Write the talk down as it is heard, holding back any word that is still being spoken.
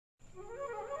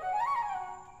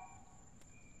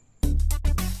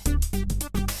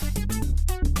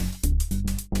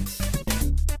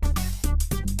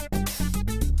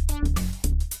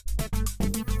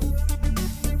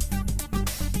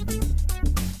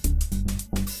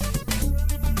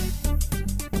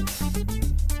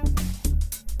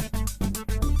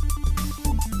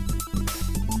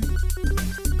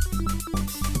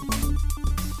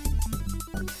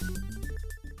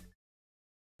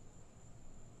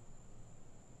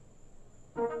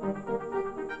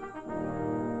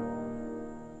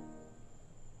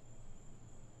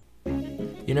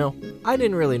You know, I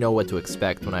didn't really know what to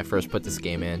expect when I first put this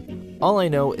game in. All I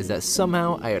know is that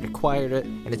somehow I had acquired it,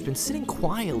 and it's been sitting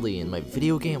quietly in my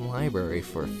video game library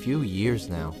for a few years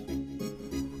now.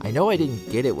 I know I didn't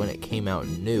get it when it came out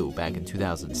new back in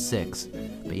 2006,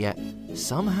 but yet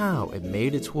somehow it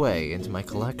made its way into my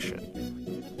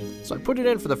collection. So I put it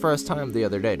in for the first time the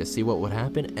other day to see what would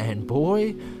happen, and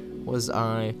boy, was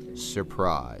I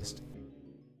surprised.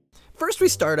 First we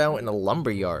start out in a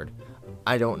lumberyard.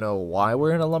 I don't know why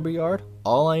we're in a lumberyard.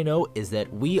 All I know is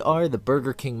that we are the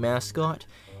Burger King mascot,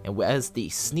 and as the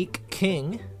Sneak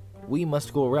King, we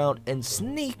must go around and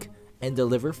sneak and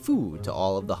deliver food to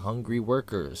all of the hungry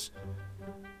workers.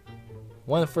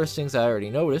 One of the first things I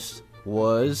already noticed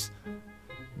was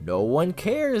no one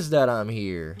cares that I'm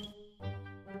here.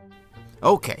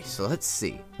 Okay, so let's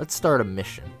see. Let's start a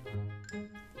mission.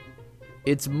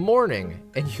 It's morning,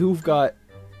 and you've got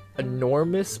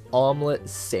enormous omelet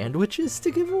sandwiches to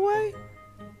give away?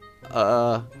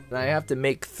 I have to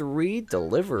make 3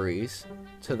 deliveries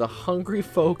to the hungry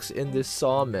folks in this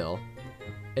sawmill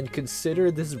and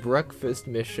consider this breakfast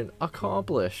mission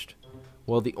accomplished.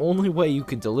 Well, the only way you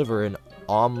can deliver an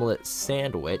omelet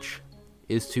sandwich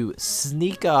is to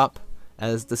sneak up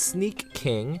as the Sneak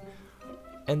King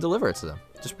and deliver it to them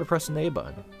just by pressing the A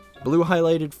button. Blue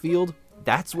highlighted field,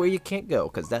 that's where you can't go,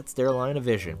 because that's their line of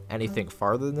vision. Anything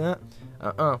farther than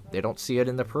that, they don't see it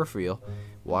in the peripheral.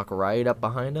 Walk right up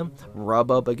behind them, rub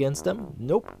up against them,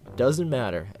 nope, doesn't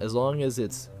matter. As long as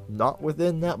it's not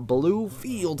within that blue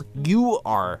field, you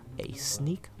are a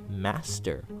sneak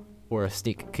master, or a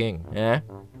sneak king, eh?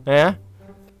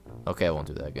 Okay, I won't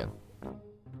do that again.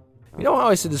 You know how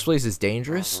I said this place is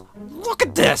dangerous? Look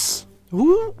at this!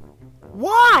 Who?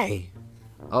 Why?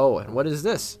 Oh, and what is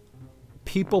this?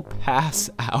 People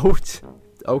pass out?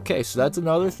 Okay, so that's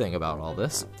another thing about all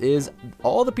this, is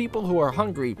all the people who are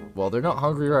hungry, well, they're not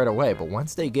hungry right away, but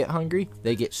once they get hungry,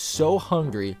 they get so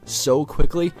hungry so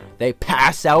quickly, they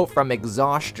pass out from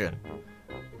exhaustion.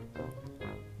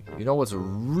 You know what's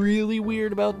really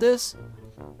weird about this?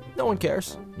 No one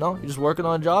cares. No, you're just working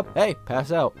on a job. Hey,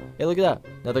 pass out. Hey, look at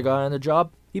that. Another guy on the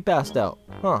job, he passed out.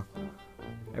 Huh.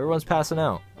 Everyone's passing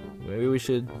out. Maybe we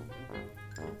should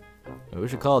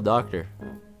call a doctor.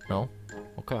 No?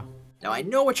 Okay. Now I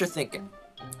know what you're thinking.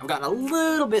 I've gotten a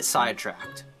little bit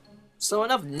sidetracked. So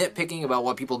enough nitpicking about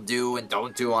what people do and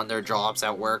don't do on their jobs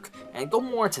at work, and go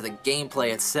more to the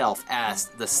gameplay itself as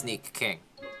the Sneak King.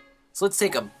 So let's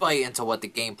take a bite into what the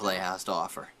gameplay has to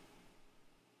offer.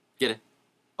 Get it?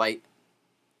 Bite.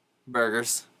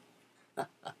 Burgers.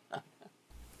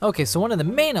 Okay, so one of the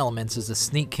main elements as the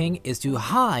Sneak King is to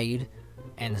hide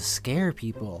and scare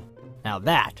people. Now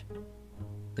that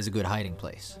is a good hiding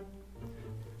place.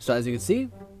 So as you can see,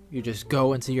 you just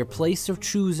go into your place of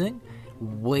choosing,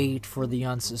 wait for the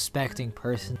unsuspecting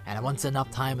person, and once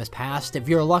enough time has passed, if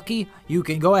you're lucky, you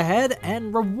can go ahead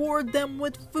and reward them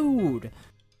with food.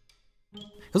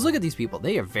 Because look at these people,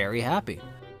 they are very happy.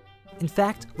 In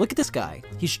fact, look at this guy.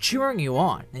 He's cheering you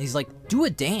on, and he's like, do a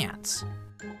dance.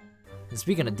 And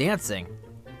speaking of dancing,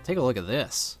 take a look at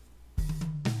this.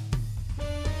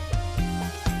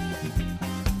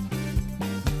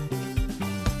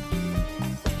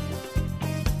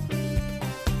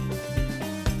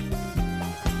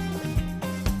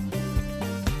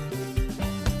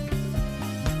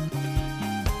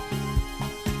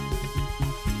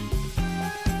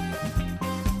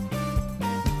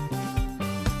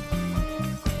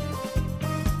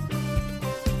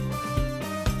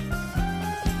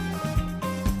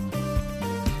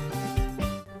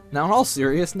 Now, in all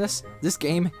seriousness, this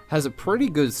game has a pretty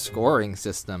good scoring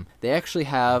system. They actually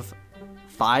have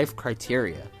 5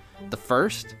 criteria. The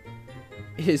first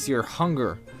is your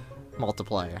hunger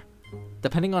multiplier.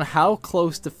 Depending on how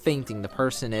close to fainting the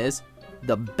person is,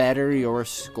 the better your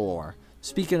score.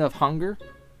 Speaking of hunger,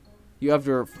 you have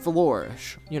your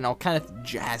flourish, you know, kind of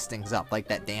jazz things up like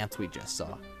that dance we just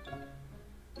saw.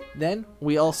 Then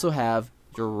we also have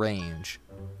your range.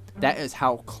 That is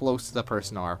how close the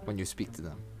person are when you speak to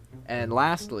them. And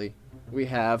lastly, we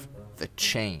have the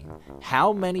chain.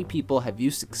 How many people have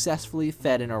you successfully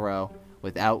fed in a row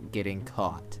without getting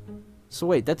caught? So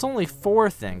wait, that's only 4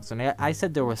 things, and I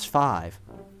said there was 5.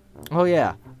 Oh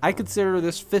yeah, I consider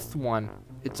this 5th one,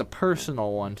 it's a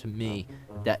personal one to me,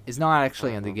 that is not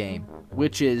actually in the game,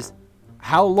 which is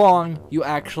how long you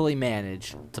actually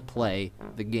manage to play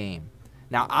the game.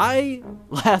 Now, I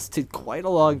lasted quite a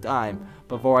long time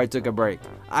before I took a break.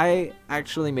 I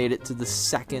actually made it to the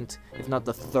 2nd, if not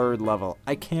the 3rd level.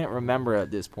 I can't remember at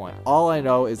this point. All I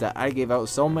know is that I gave out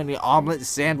so many omelet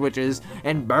sandwiches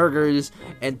and burgers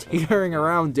and tearing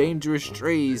around dangerous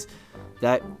trees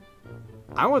that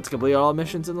I want to complete all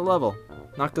missions in the level.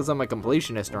 Not because I'm a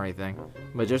completionist or anything,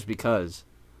 but just because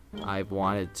I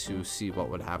wanted to see what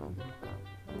would happen.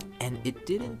 And it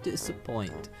didn't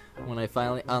disappoint when I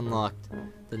finally unlocked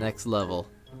the next level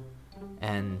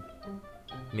and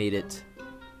made it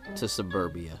to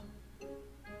suburbia.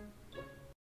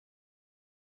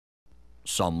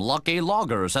 Some lucky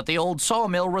loggers at the old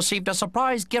sawmill received a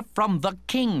surprise gift from the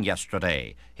king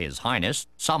yesterday. His Highness,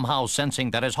 somehow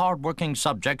sensing that his hard-working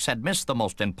subjects had missed the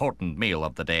most important meal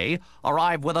of the day,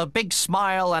 arrived with a big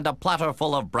smile and a platter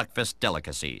full of breakfast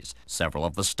delicacies. Several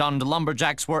of the stunned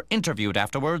lumberjacks were interviewed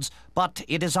afterwards, but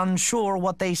it is unsure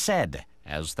what they said,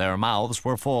 as their mouths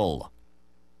were full.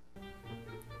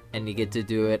 And you get to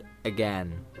do it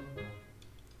again.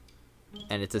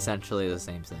 And it's essentially the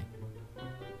same thing.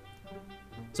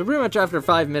 So pretty much after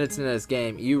 5 minutes into this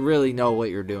game, you really know what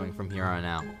you're doing from here on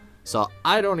out. So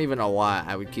I don't even know why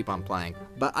I would keep on playing,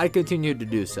 but I continued to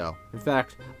do so. In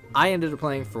fact, I ended up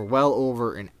playing for well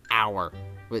over an hour,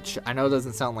 which I know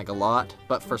doesn't sound like a lot,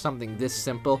 but for something this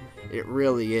simple, it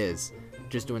really is.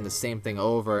 Just doing the same thing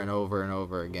over and over and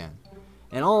over again.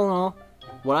 And all in all,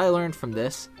 what I learned from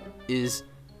this is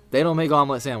they don't make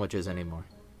omelet sandwiches anymore.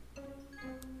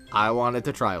 I wanted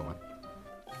to try one.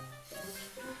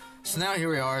 So now here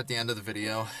we are at the end of the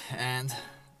video, and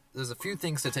there's a few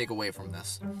things to take away from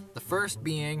this. The first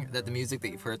being that the music that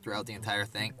you've heard throughout the entire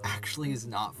thing actually is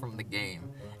not from the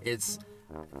game. It's,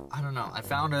 I don't know, I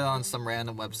found it on some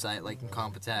random website like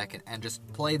Incompetech and just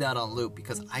played that on loop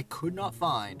because I could not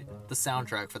find the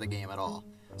soundtrack for the game at all.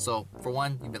 So, for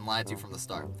one, you've been lied to from the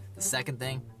start. The second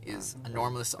thing is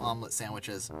enormous omelet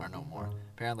sandwiches are no more.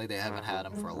 Apparently they haven't had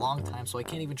them for a long time, so I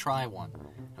can't even try one.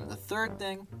 And the third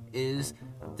thing is,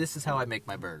 this is how I make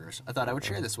my burgers. I thought I would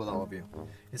share this with all of you.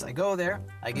 Is I go there,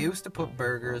 I used to put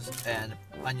burgers and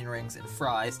onion rings and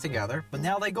fries together, but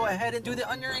now they go ahead and do the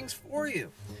onion rings for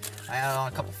you. I add on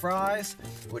a couple fries,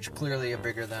 which clearly are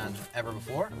bigger than ever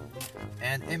before,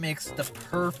 and it makes the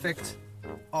perfect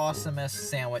awesomest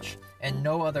sandwich, and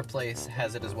no other place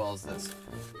has it as well as this.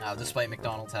 Now, despite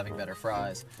McDonald's having better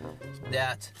fries,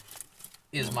 that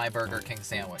is my Burger King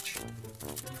sandwich.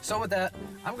 So with that,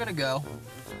 I'm gonna go.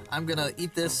 I'm gonna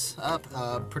eat this up,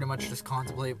 pretty much just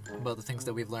contemplate about the things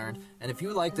that we've learned. And if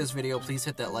you like this video, please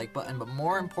hit that like button, but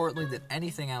more importantly than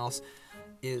anything else,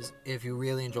 is if you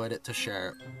really enjoyed it, to share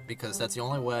it, because that's the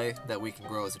only way that we can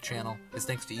grow as a channel, is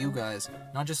thanks to you guys,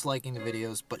 not just liking the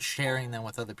videos, but sharing them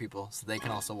with other people so they can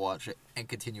also watch it and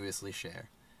continuously share.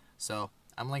 So,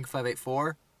 I'm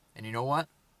Link584, and you know what?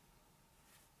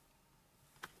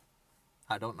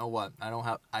 I don't know what. I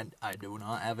do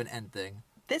not have an end thing.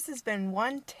 This has been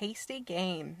one tasty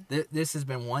game. This has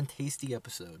been one tasty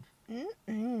episode.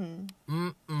 Mm-mm.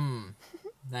 Mm-mm.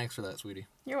 Thanks for that, sweetie.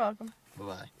 You're welcome.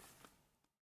 Bye-bye.